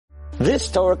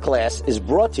This Torah class is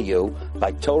brought to you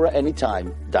by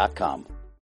TorahAnytime.com.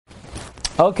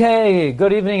 Okay,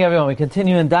 good evening everyone. We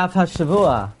continue in Daf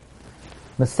HaShavua,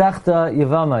 Masechta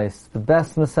Yevamos, the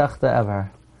best Masechta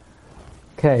ever.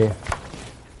 Okay.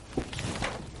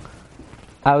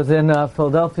 I was in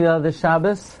Philadelphia this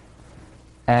Shabbos,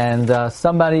 and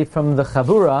somebody from the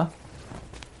Chavura,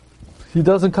 he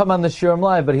doesn't come on the Shiurim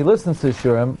live, but he listens to the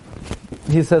Shiurim.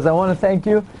 He says, I want to thank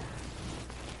you.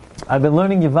 I've been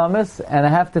learning Yevamos, and I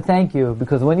have to thank you,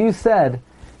 because when you said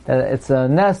that it's a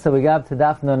nest that we got to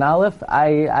Daf Nun Aleph,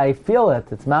 I feel it.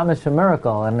 It's mamish a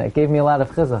miracle, and it gave me a lot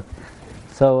of chizuk.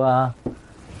 So,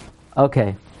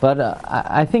 okay. But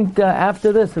I think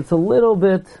after this, it's a little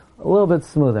bit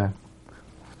smoother.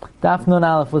 Daf Nun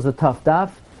Aleph was a tough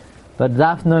daf, but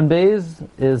Daf Nun Beis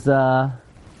is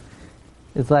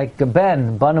like a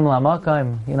banim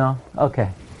lamakim, you know. Okay.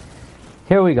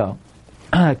 Here we go.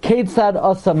 Keitzad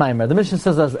Asa Maimer. The Mishnah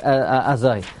says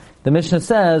Azai. The Mishnah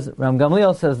says, Ram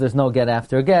Gamliel says there's no get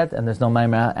after get, and there's no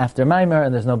Maimer after Maimer,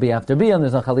 and there's no bi after bi, and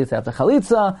there's no Chalitza after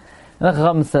Chalitza. And the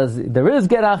Chacham says there is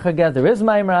get after get, there is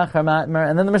Maimer after Maimer,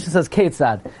 and then the Mishnah says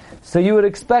Keitzad. So you would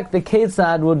expect the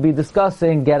Keitzad would be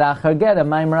discussing get after get, and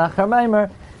Maimer after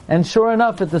Maimer, and sure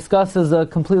enough it discusses a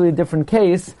completely different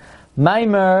case,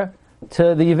 Maimer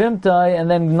to the Yevimtai, and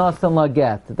then Gnasan la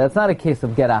get. That's not a case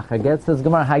of get achar get. Says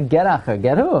Gemara, hi get achar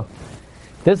get who?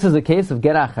 This is a case of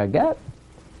get achar get.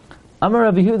 Amar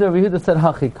Rabbi Yehuda said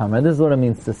hachi kamer. This is what it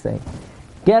means to say.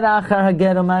 Get achar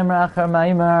get o maimer achar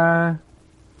maimer.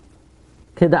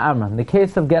 Kida amram. The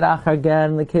case of get achar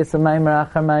get and the case of maimer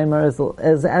achar maimer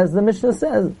is as the Mishnah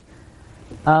says.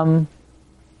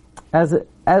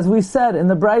 As we said in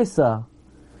the Brisa,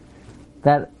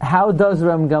 that how does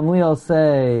Ram Gamliel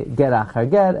say get achar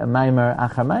get and maimer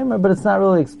achar maimer, but it's not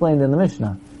really explained in the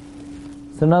Mishnah.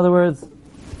 So in other words,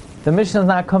 the Mishnah is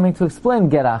not coming to explain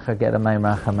get achar get and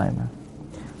maimer achar maimer.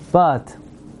 But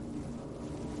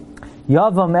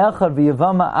yavam echad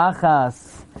v'yavama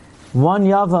achas, one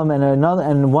yavam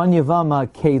and one yavama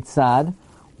keitzad.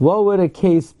 What would a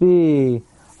case be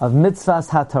of mitzvahs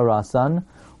hatarasan,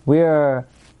 where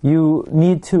you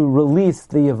need to release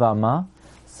the yavama?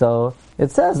 So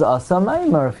it says asa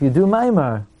maimer, if you do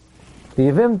maimer, the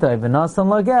yevimtai v'nasan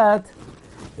laget.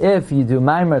 If you do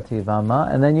maimer to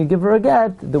yevama and then you give her a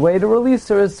get, the way to release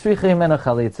her is tzricha and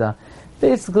chalitza.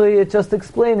 Basically, it's just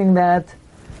explaining that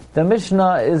the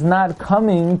Mishnah is not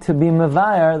coming to be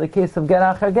mevayer the case of get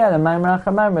achar get and maimer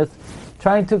achar maimer. It's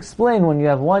trying to explain when you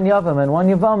have one yavam and one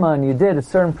yevama and you did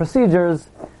certain procedures,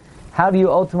 how do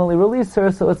you ultimately release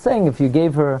her? So it's saying if you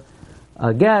gave her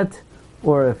a get,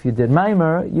 or if you did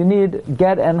maimer, you need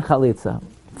get and chalitza.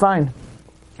 Fine.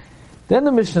 Then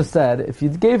the Mishnah said, if you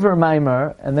gave her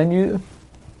maimer, and then you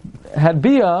had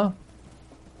bia,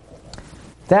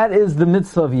 that is the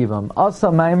mitzvah of yivam. Asa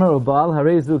maimer ubal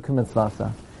harezu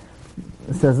k'mitzvasa.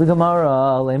 Says the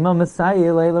Gemara, Lema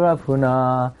Messiah Leila Rav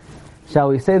Huna. Shall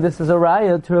we say this is a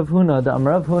raya to Rav Huna, the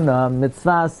Amar Rav Huna,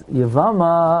 mitzvahs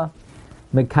yivama,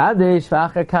 mekadesh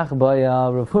v'achar kach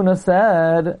baya. Rav Huna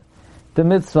said, the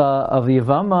mitzvah of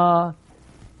Yevama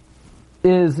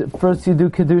is first you do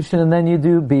Kedushin and then you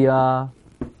do Bia.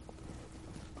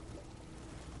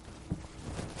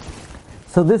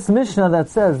 So this Mishnah that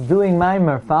says doing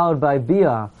Maimer followed by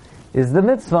Bia is the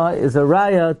mitzvah, is a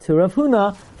raya to Rav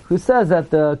Huna, who says that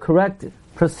the correct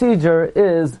procedure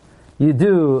is you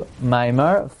do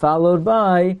Maimer followed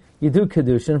by, you do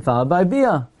Kedushin followed by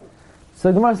Bia.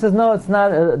 So Gemara says no, it's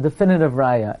not a definitive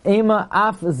raya. Ema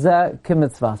af ze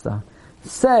k'mitzvasa.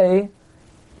 Say,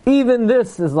 even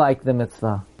this is like the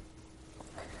mitzvah.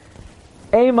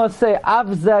 Ema say,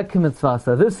 avzeh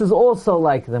k'mitzvasa. This is also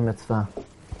like the mitzvah.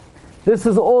 This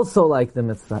is also like the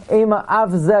mitzvah. Ema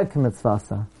avzeh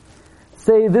k'mitzvasa.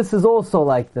 Say, this is also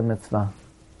like the mitzvah.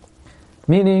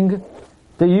 Meaning,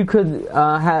 that you could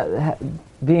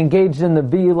be engaged in the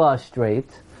Bia straight,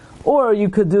 or you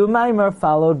could do Maimer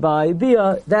followed by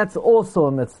Bia. That's also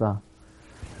a mitzvah.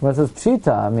 When it says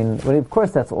pshita, I mean, well, of course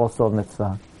that's also a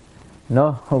mitzvah.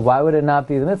 No, why would it not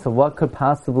be the mitzvah? What could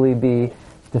possibly be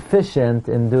deficient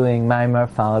in doing maimer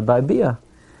followed by bia?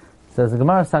 Says the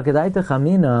Gemara, Sakadaita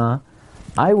Chamina,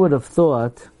 I would have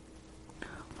thought,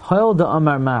 Hoil da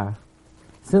Amar Mar,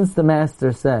 since the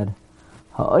master said,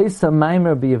 Ha'oisa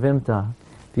maimer biyavimta,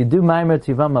 if you do maimer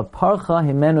tivama, parcha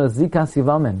himeno zikas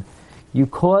yivamin, you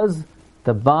cause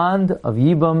the bond of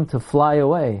yibam to fly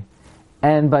away.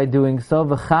 And by doing so,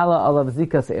 v'chala alav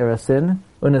zikas erasin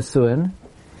unesuin,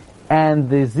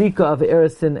 and the zika of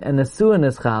erasin and nesuin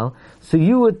is chal. So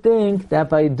you would think that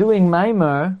by doing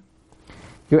maimer,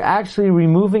 you're actually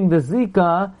removing the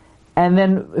zika And then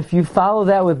if you follow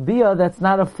that with bia, that's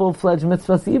not a full-fledged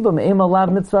mitzvah ibum. Eim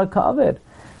alav mitzvah kavod.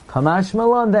 Kamash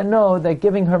malon, that no, that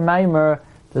giving her maimer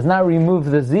does not remove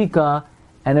the zika,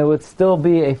 and it would still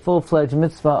be a full-fledged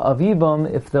mitzvah of ibum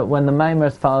when the maimer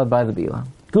is followed by the bila.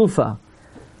 Gufa.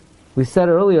 We said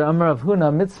earlier, Amar Rav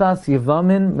Huna, mitzvahs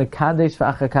Yevamin mekadesh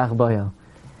v'achakach boya.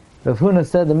 Rav Huna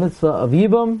said the mitzvah of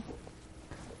ibum,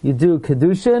 you do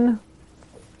kedushin,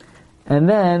 and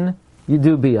then you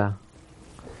do bia.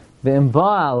 Ve'im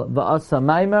ba'al va'asa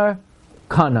maimer,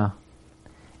 kana.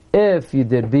 If you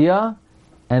did bia,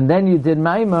 and then you did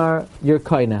maimer, you're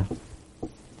koina.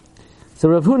 So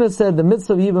Rav Huna said the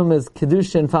mitzvah of Yibam is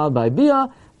Kedushin followed by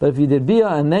Bia, but if you did Bia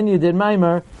and then you did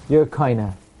Maimer, you're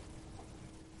Koina.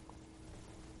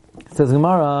 Says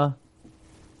Gemara,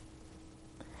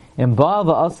 in Baal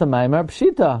va'asa Maimer,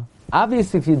 Pshita.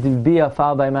 Obviously if you did Bia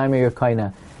followed by Maimer, you're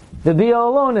Koina. The Bia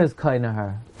alone is Koina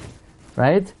her.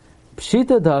 Right?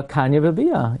 Pshita da Kanya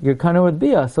v'Bia. You're Koina with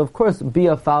Bia. So of course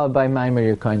Bia followed by Maimer,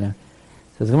 you're Koina.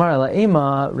 Says Gemara,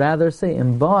 La'ima, rather say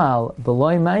in Baal,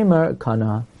 Beloy Maimer,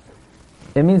 Kana.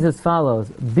 It means as follows: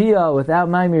 Bia without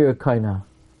Maimer Koina.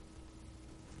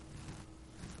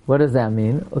 What does that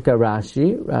mean? Look at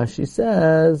Rashi. Rashi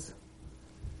says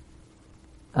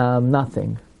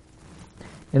nothing.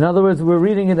 In other words, we're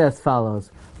reading it as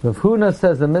follows: Rav Huna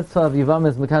says the mitzvah of Yivam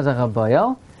is Mekazach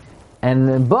HaBoyel, and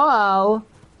in Baal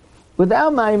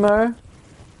without Maimer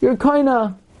you're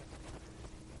Koina.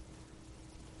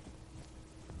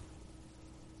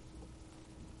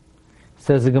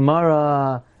 Says the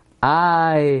Gemara,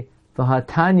 I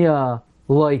v'hatanya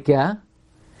loike.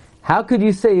 How could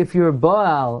you say if you're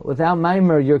Baal without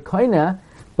Maimer you're Koina,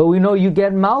 but we know you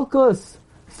get Malkus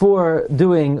for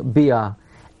doing Bia.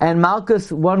 And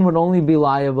Malkus, one would only be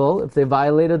liable if they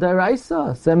violate a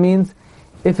Dairaisa. So that means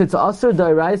if it's Asur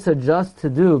Dairaisa just to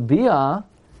do Bia,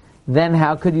 then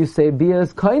how could you say Bia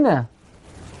is Koina?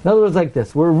 In other words, like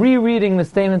this. We're rereading the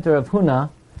statement of Rav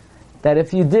Huna that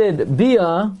if you did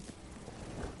Bia,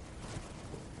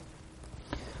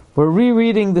 we're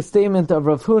rereading the statement of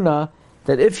Rav Huna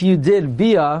that if you did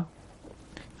Bia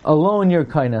alone, you're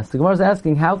Koina. So the Gemara is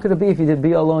asking, how could it be if you did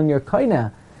Bia alone, you're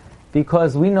Koina?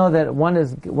 Because we know that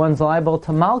one's liable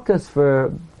to Malkus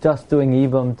for just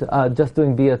doing just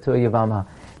doing Bia to a Yevama.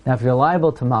 Now, if you're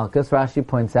liable to Malkus, Rashi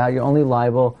points out, you're only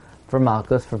liable for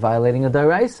Malkus for violating a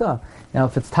Dairaisa. Now,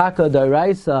 if it's Taka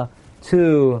Dairaisa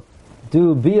to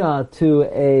do Bia to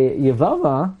a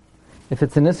Yevama, if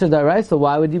it's an Isser Dairaisa,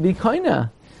 why would you be Koina?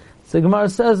 So Gemara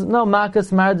says, no,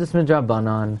 Makas Mardis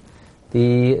Midrabanan.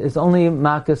 It's only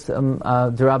Makas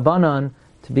Drabanan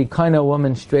to be kind of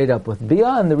woman straight up with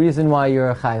Bia, and the reason why you're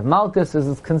a Chayiv Malkus is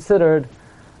it's considered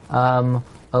a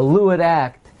lewd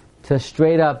act to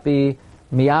straight up be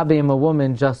Miyabim a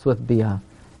woman just with Bia.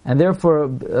 And therefore,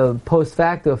 post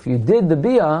facto, if you did the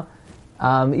Bia,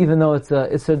 even though it's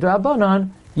a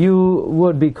Drabanan, you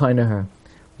would be kind of her.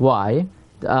 Why?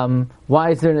 Why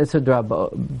is there an Isser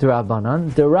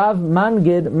Drabanan? The Rav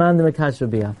Mangid Man the Mekash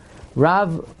Bia.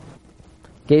 Rav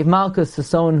gave Malkus to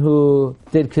someone who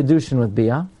did Kedushin with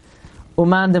Bia.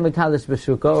 Uman de Mekalish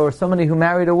Beshuka, or somebody who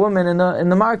married a woman in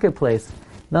the marketplace.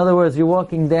 In other words, you're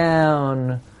walking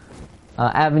down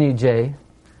Avenue J,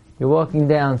 you're walking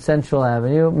down Central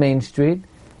Avenue, Main Street,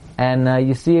 and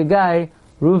you see a guy,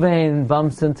 Ruvain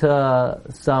bumps into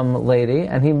some lady,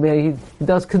 and he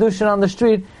does Kedushin on the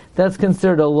street. That's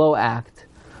considered a low act,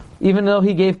 even though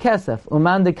he gave kesef.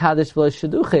 Uman de kadesh v'lo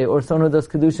sheduche, or someone who does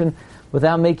kedushin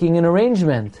without making an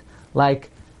arrangement,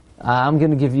 like I'm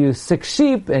going to give you 6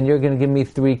 sheep, and you're going to give me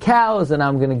 3 cows, and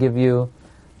I'm going to give you,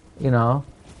 the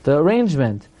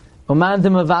arrangement. Uman de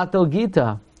mevatel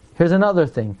gita. Here's another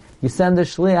thing: you send a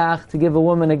shliach to give a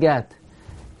woman a get,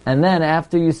 and then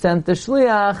after you sent the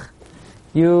shliach,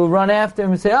 you run after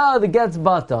him and say, the get's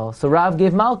batal. So Rav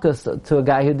gave Malkus to a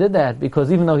guy who did that, because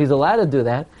even though he's allowed to do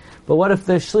that, but what if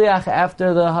the shliach,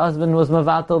 after the husband was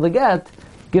mavatal the get,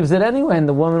 gives it anyway, and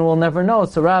the woman will never know?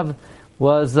 So Rav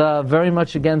was very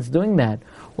much against doing that.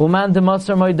 Uman de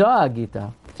masar moida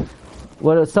agita.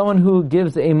 What is someone who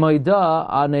gives a moida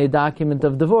on a document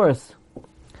of divorce?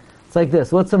 It's like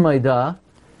this. What's a moida?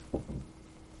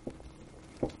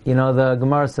 The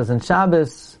Gemara says in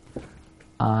Shabbos,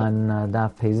 on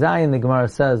Daf Pei Zayin, the Gemara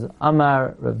says,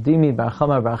 Amar Rav Dimi Bar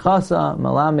Chamar Bar Chasa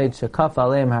Malamed Shekaf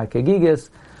Aleim Har Kegigis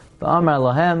V'Amar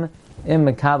Lahem Im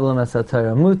Mekablim Es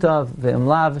HaTorah Mutav V'Im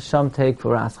Lav Sham Teik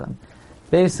V'Raschem.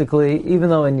 Basically,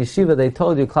 even though in Yeshiva they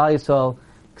told you Klal Yisrael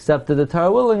accepted the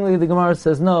Torah willingly, the Gemara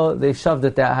says no, they shoved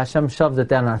it down. Hashem shoved it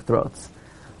down our throats.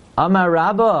 Amar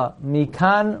Rabba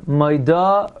Mikan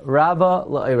Moida Rabba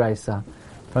La'iraisa.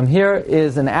 From here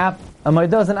is a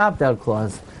Moida is an opt-out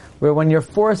clause. where when you're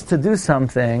forced to do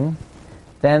something,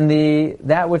 then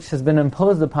that which has been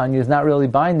imposed upon you is not really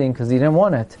binding because you didn't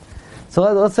want it. So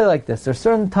let's say like this. There are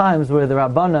certain times where the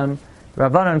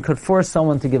Rabbanan could force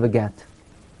someone to give a get.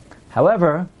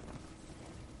 However,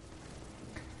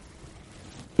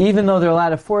 even though they're allowed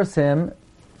to force him,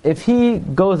 if he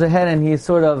goes ahead and he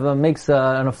sort of makes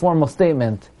a formal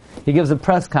statement, he gives a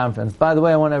press conference. By the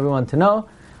way, I want everyone to know,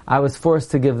 I was forced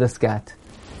to give this get.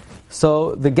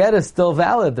 So the get is still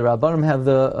valid. The Rabbanim have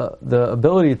the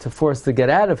ability to force the get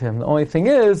out of him. The only thing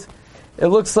is, it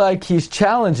looks like he's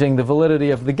challenging the validity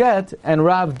of the get, and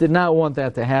Rav did not want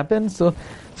that to happen. So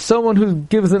someone who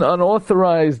gives an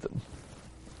unauthorized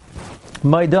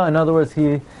maida, in other words,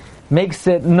 he makes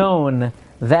it known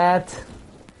that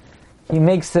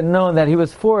he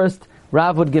was forced,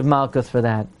 Rav would give malchus for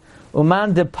that.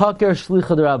 Uman de paker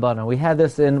shlichud Rabbanan. We had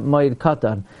this in Moed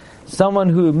Katan. Someone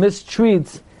who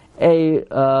mistreats a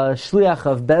shliach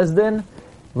of Bezdin,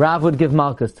 Rav would give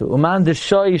malchus to. Uman de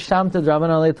shoy shamte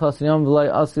Rabbanan le tosiyom v'loy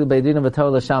asil beidin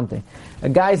v'tor l'shamte. A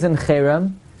guy's in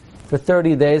cherem for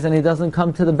 30 days and he doesn't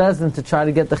come to the Bezdin to try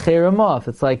to get the cherem off.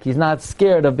 It's like he's not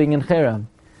scared of being in cherem.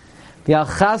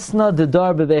 V'yachasna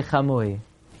dedar b'bei chamui.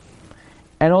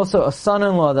 And also a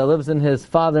son-in-law that lives in his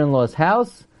father-in-law's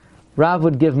house, Rav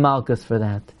would give malchus for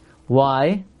that.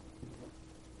 Why?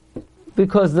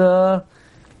 Because the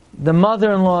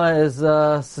mother-in-law is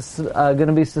going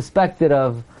to be suspected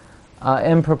of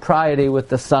impropriety with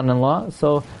the son-in-law.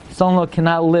 So son-in-law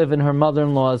cannot live in her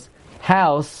mother-in-law's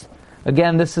house.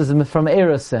 Again, this is from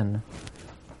Erisin.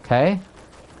 Okay?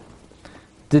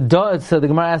 So the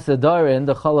Gemara asks the Dorin,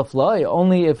 the Chalaf Loi,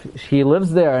 only if he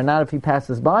lives there and not if he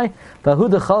passes by. But there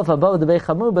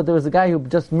was a guy who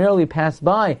just merely passed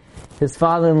by his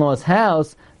father-in-law's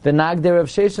house, the Nagder of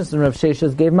Sheshus, and Rav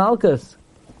Sheshus gave malchus.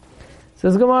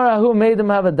 Says Gemara, who made him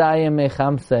have a dayim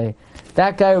mechamse?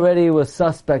 That guy already was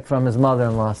suspect from his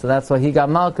mother-in-law, so that's why he got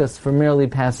malchus for merely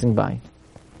passing by.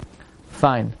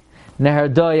 Fine.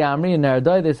 Nehardoi Amri, and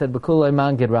Nehardoi, they said, B'kuloi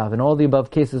mangid Rav. In all the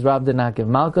above cases, Rav did not give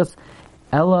malchus.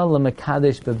 Ella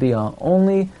lemekadesh b'biyah.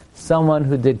 Only someone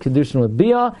who did kedushin with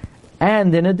biyah,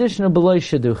 and in addition, beloy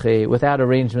sheduchi, without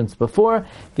arrangements before.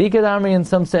 V'ikad Amri, and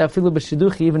some say afilu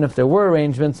b'sheduchi, even if there were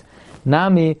arrangements.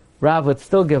 Nami, Rav would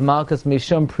still give malchus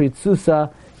mishum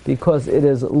pritzusa, because it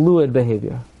is lewd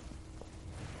behavior.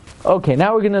 Okay,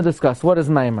 now we're going to discuss what is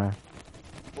maimer.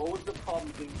 What was the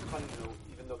problem being kainu,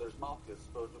 even though there's malchus?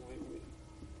 So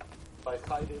by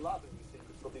chayde lavin, you say it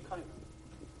could still be kainu.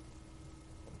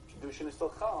 Kedushin is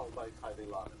still chal by chayde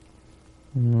lavin.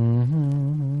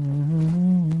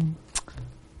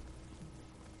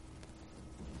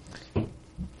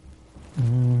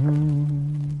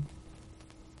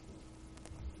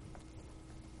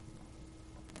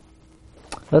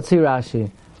 Let's see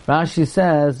Rashi. Rashi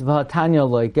says, V'hatanya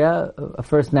loike, a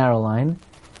first narrow line.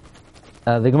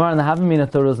 The Gemara in the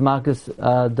Havamina thought it was Malchus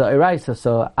Da'iraisa.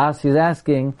 So Asi is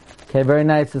asking, okay, very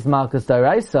nice, it's Malchus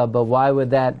Da'iraisa, but why would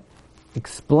that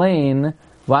explain,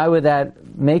 why would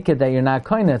that make it that you're not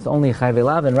koine? It's only Chayve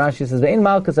Lav. And Rashi says, Ve'in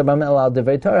Malchus Abam El Al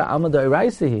Devei Torah, Amud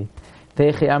Da'iraisihi.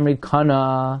 Ve'echi Amri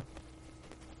Kana.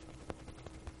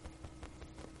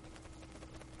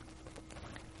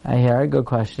 I hear, good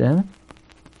question.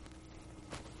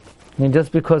 I mean,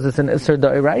 just because it's an Isser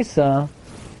Da'iraisa,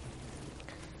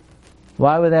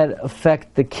 why would that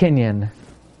affect the Kinyan?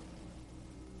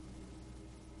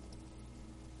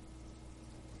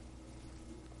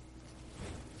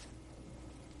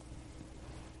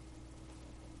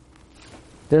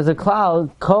 There's a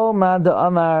cloud, Kol Ma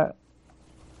Da'amar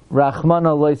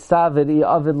Rachmana Loi Savid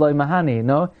I Avid Loi Mahani,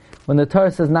 no? When the Torah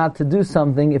says not to do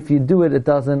something, if you do it, it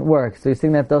doesn't work. So you're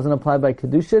saying that doesn't apply by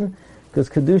Kedushin? Because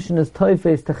Kedushin is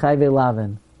toifes to chayve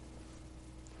lavin.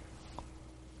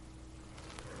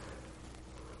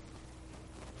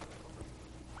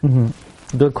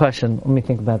 Good question. Let me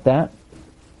think about that.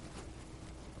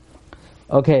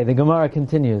 Okay, the Gemara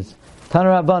continues. Tana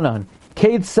Rabbanon,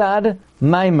 Keitzad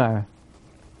Maimar.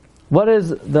 What is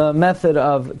the method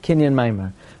of Kinyan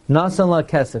Maimar? Nasan la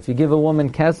kesef. You give a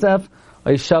woman kesef,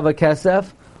 or you shava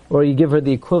kesef, or you give her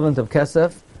the equivalent of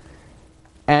kesef.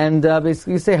 And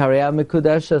basically you say, Hariyah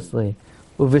Mikudeshasli.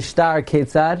 Uvishtar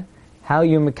Ketzad, how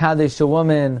you Mekadesh a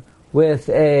woman with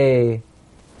a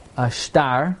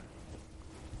shtar.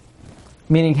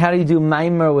 Meaning, how do you do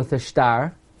Maimer with a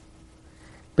shtar?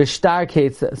 Bishtar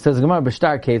Ketzad, says Gemara,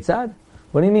 Bishtar Ketzad?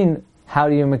 What do you mean, how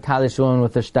do you Mekadesh a woman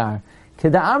with a shtar?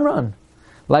 Keda Amron.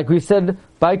 Like we said,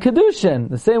 by Kedushin.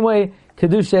 The same way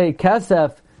Kedushay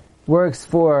Kesef works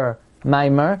for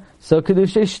Maimer, so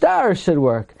Kedushay Shtar should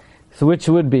work. So which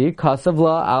would be kasav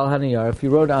la al haniyar, if you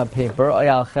wrote on paper, or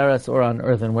al cheres, or on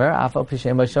earthenware, afal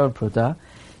pishem b'shav pruta,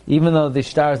 even though the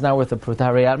shtar is not worth a pruta,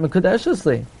 harayat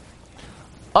mekudeshusli.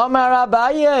 Amar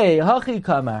Abaye, hachi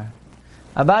kamar.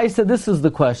 Abaye said this is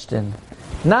the question.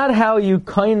 Not how you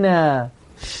koine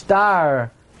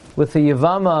shtar with a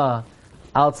yevama,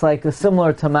 it's like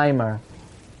similar to maimer.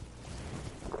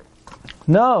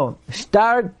 No,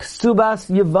 shtar ksubas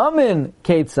yevamin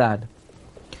ketzad.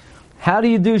 How do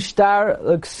you do shtar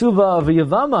ksuba of a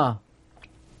yevama?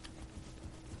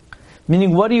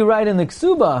 Meaning, what do you write in the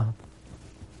ksuba?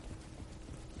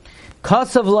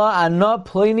 Kasav la anna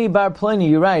pleni bar pleni.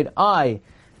 You write, I,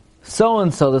 so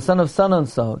and so, the son of so and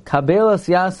so. Kabelas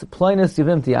yas plenis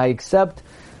yivimti. I accept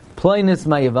plenis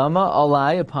my yevama,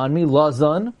 alai, upon me,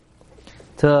 lazon,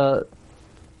 to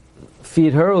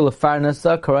feed her,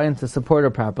 ulefarnasa, karayin, to support her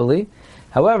properly.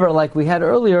 However, like we had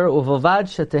earlier, uvavad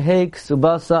shetehei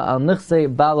ksubasa al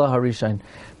nichse bala harishain,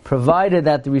 provided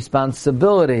that the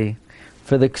responsibility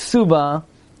for the ksuba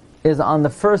is on the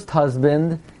first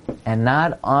husband and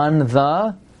not on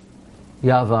the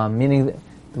yavam. Meaning,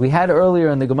 we had earlier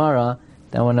in the Gemara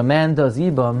that when a man does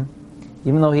yibam,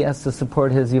 even though he has to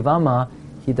support his yivama,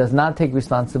 he does not take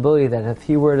responsibility that if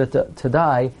he were to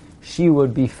die, she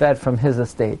would be fed from his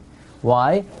estate.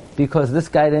 Why? Because this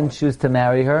guy didn't choose to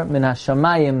marry her. Min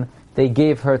hashamayim, they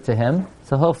gave her to him.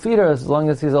 So he'll feed her as long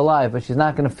as he's alive, but she's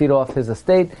not going to feed off his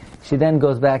estate. She then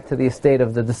goes back to the estate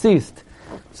of the deceased.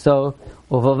 So,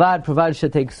 uvavad provided she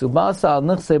takes ksubasa al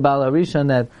nichse bal harishan,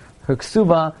 that her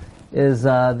ksuba is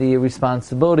the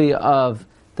responsibility of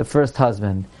the first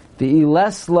husband. The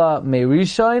ilesla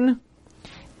merishain,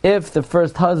 if the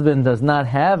first husband does not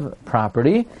have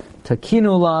property,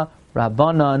 takinula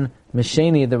rabbanan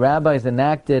misheni, the rabbis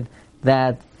enacted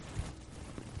that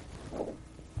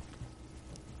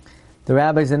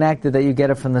you get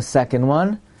it from the second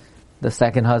one, the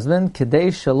second husband, kedei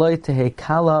shaloi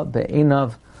tehekala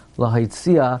be'enav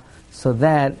lahaitzia, so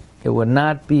that it would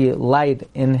not be light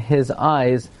in his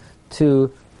eyes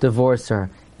to divorce her.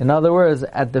 In other words,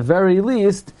 at the very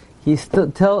least, he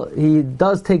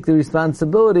does take the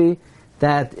responsibility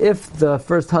that if the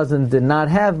first husband did not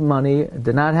have money,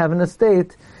 did not have an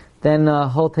estate, then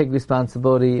he'll take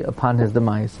responsibility upon his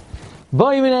demise.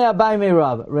 Very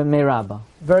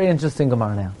interesting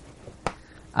Gemara now.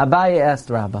 Abaye asked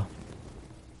Rabbah,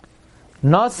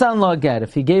 Nasan la get,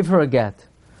 if he gave her a get,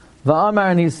 Va'amar,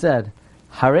 and he said,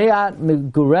 Hareat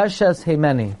migureshes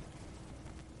heimeni,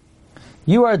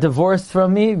 you are divorced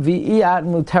from me, V'i'at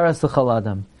muteras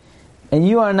l'chaladam, and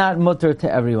you are not mutter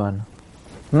to everyone.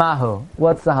 Mahu,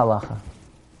 what's the halacha?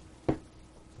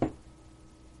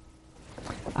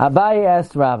 Abaye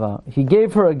asked Rabbah, he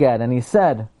gave her a get, and he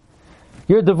said,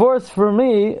 you're divorced from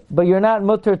me, but you're not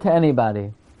mutter to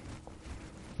anybody.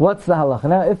 What's the halacha?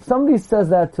 Now, if somebody says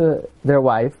that to their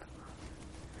wife,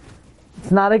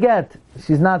 it's not a get.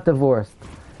 She's not divorced.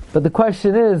 But the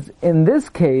question is, in this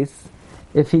case,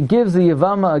 if he gives a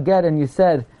yevama a get and you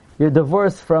said, you're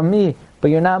divorced from me,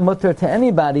 but you're not mutter to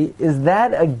anybody, is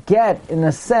that a get in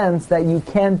a sense that you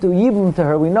can't do yibum to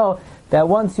her? We know that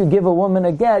once you give a woman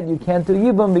a get, you can't do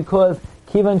yibum because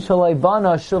kivan shalai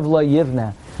bana shuv la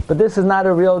yivna. But this is not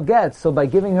a real get. So by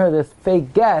giving her this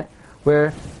fake get,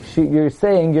 where you're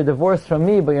saying you're divorced from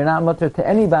me, but you're not mutter to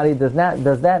anybody, does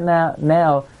that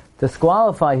now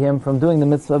disqualify him from doing the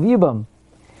mitzvah of yibum?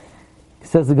 He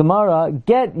says the Gemara,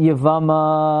 get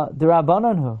yevama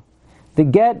d'Rabbananhu. The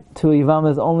get to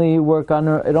yevama only works on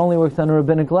a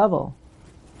rabbinic level.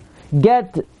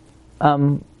 Get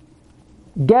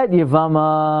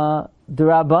yevama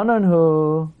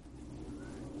d'Rabbananhu.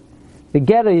 The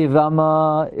get of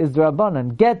yevama is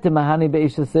d'Rabbanan. Get the mahani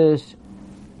be'ishasish,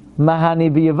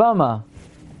 mahani be'yevama.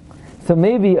 So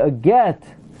maybe a get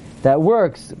that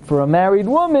works for a married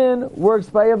woman works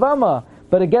by yevama.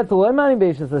 But a get to loymani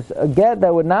be'ishasish, a get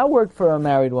that would not work for a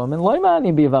married woman,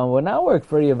 loymani be'yevama, would not work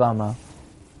for yevama.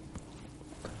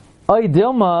 Oy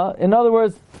dilma, in other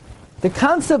words, the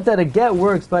concept that a get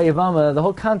works by yevama, the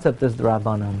whole concept is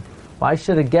d'Rabbanan. Why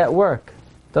should a get work?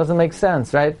 Doesn't make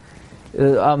sense, right?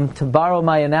 To borrow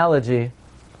my analogy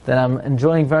that I'm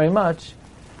enjoying very much,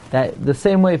 that the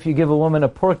same way if you give a woman a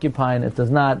porcupine, it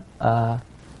does not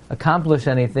accomplish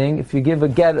anything. If you give a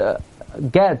get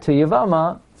to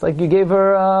yevama, it's like you gave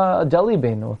her a jelly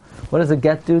bean. What does a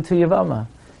get do to yevama?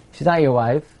 She's not your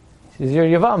wife; she's your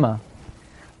yevama.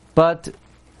 But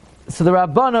so the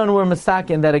Rabbanon were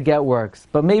mistaken that a get works,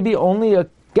 but maybe only a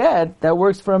get that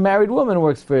works for a married woman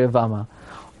works for yevama.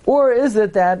 Or is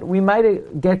it that we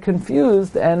might get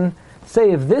confused and say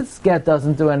if this get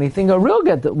doesn't do anything, a real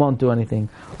get won't do anything?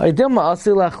 You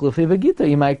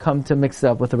might come to mix it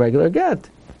up with a regular get.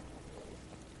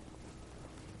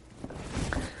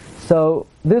 So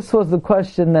this was the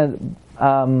question that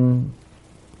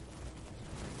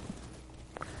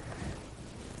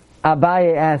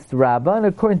Abaye asked Rabbah, and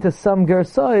according to some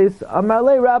Gersois,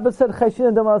 Amarle Rabbah said,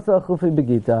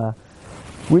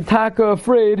 we are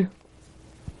afraid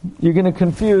you're going to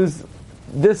confuse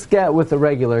this get with a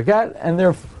regular get, and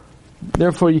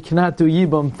therefore you cannot do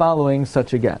Yibum following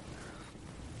such a get.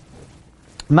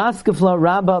 Maskefla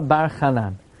Rabbah Bar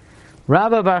Chanan.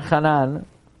 Rabbah Bar Chanan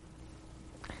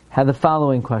had the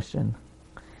following question.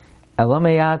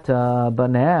 Elameyata, but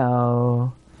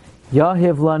now,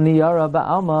 Yahiv la niyara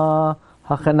ba'alma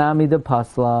hachanami de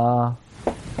pasla.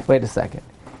 Wait a second.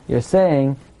 You're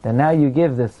saying that now you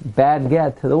give this bad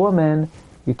get to the woman,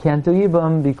 you can't do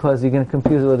Yibum because you're going to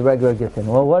confuse it with regular gittin.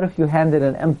 Well, what if you handed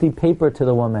an empty paper to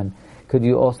the woman? Could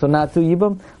you also not do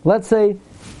Yibum? Let's say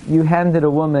you handed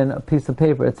a woman a piece of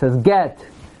paper. It says get.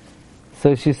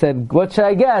 So she said, what should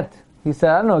I get? He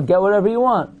said, I don't know, get whatever you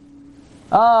want.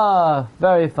 Ah,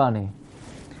 very funny.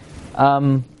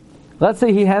 Let's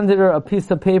say he handed her a piece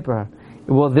of paper.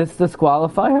 Will this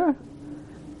disqualify her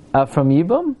from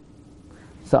Yibum?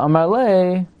 So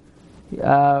Amarle,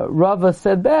 Rava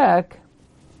said back,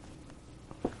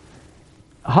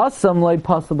 Hasam like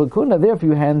possible kuna. Therefore,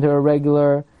 you hand her a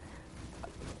regular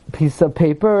piece of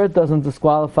paper, it doesn't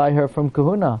disqualify her from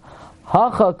kahuna.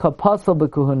 Hacha kapasal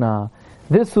b'kuhuna.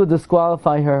 This would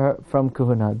disqualify her from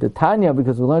kahuna. The Tanya,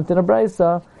 because we learned in a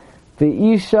braysa,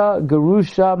 ve'isha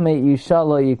gerusha me'isha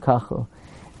lo yikachu.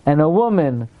 And a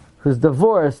woman who's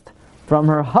divorced from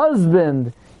her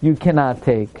husband, you cannot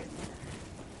take.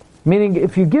 Meaning,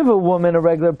 if you give a woman a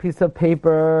regular piece of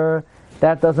paper,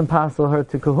 that doesn't passel her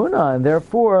to kahuna, and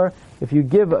therefore, if you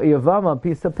give a Yevama a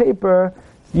piece of paper,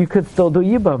 you could still do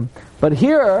Yibam. But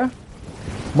here,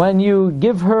 when you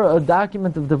give her a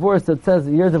document of divorce that says,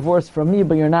 you're divorced from me,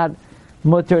 but you're not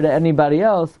mutter to anybody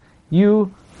else,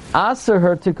 you aser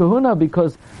her to kahuna,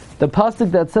 because the pasuk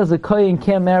that says a kohen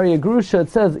can't marry a grusha, it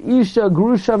says, Isha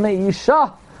grusha me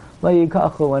isha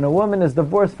layikachu. When a woman is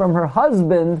divorced from her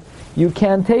husband, you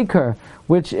can't take her,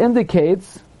 which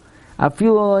indicates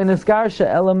even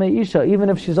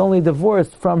if she's only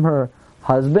divorced from her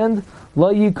husband,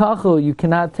 lo yikachu, you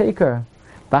cannot take her.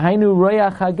 Bahainu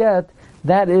royach haget,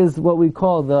 that is what we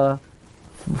call the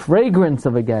fragrance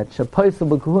of a get, shapoisa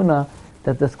b'kuhuna,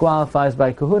 that disqualifies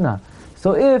by kahuna.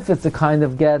 So if it's a kind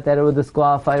of get that it would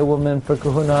disqualify a woman for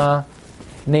kahuna,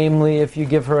 namely if you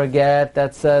give her a get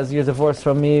that says you're divorced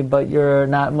from me but you're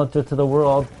not mutter to the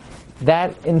world,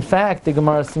 that, in fact, the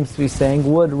Gemara seems to be saying,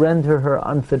 would render her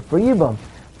unfit for Yibam.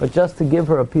 But just to give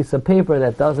her a piece of paper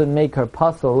that doesn't make her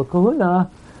pasal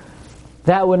kahuna,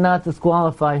 that would not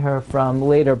disqualify her from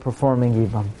later performing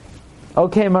Yibam.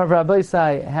 Okay, Marv Rabbi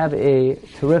Isai, have a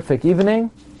terrific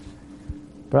evening.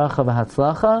 Bracha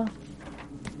v'hatzlacha,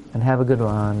 and have a good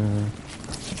one.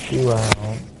 Be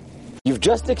well. You've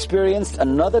just experienced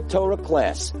another Torah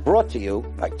class brought to you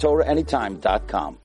by TorahAnytime.com.